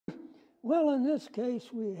Well, in this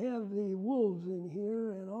case, we have the wolves in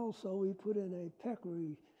here, and also we put in a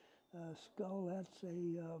peccary skull.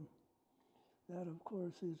 That of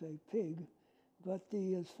course is a pig. But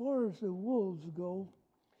as far as the wolves go,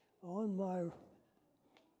 on my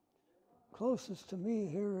closest to me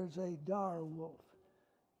here is a Dar wolf.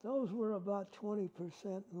 Those were about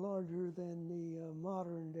 20% larger than the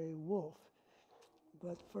modern day wolf.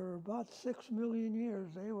 But for about 6 million years,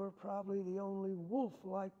 they were probably the only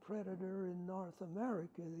wolf-like predator in North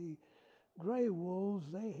America. The gray wolves,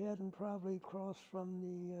 they hadn't probably crossed from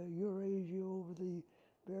the Eurasia over the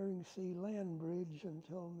Bering Sea land bridge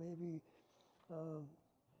until maybe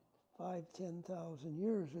 10,000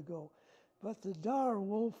 years ago. But the Dar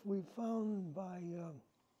wolf, we found by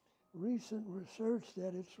recent research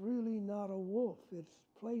that it's really not a wolf. It's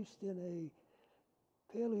placed in a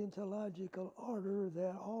paleontological order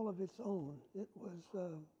that all of its own. It was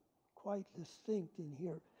quite distinct in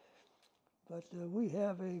here. But we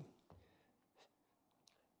have a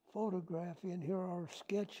photograph in here, our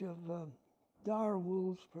sketch of Dar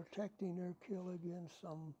wolves protecting their kill against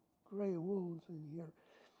some gray wolves in here.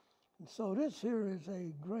 And so this here is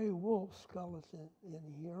a gray wolf skeleton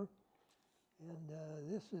in here, and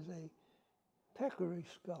this is a peccary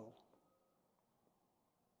skull.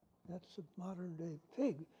 That's a modern day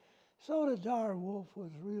pig. So the Dar wolf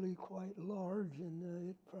was really quite large, and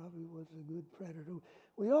it probably was a good predator.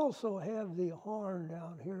 We also have the horn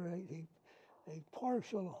down here, a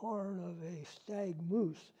partial horn of a stag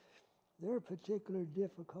moose. They're particularly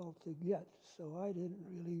difficult to get, so I didn't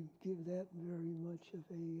really give that very much of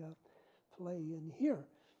a play in here.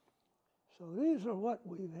 So these are what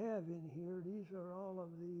we have in here. These are all of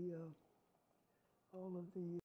the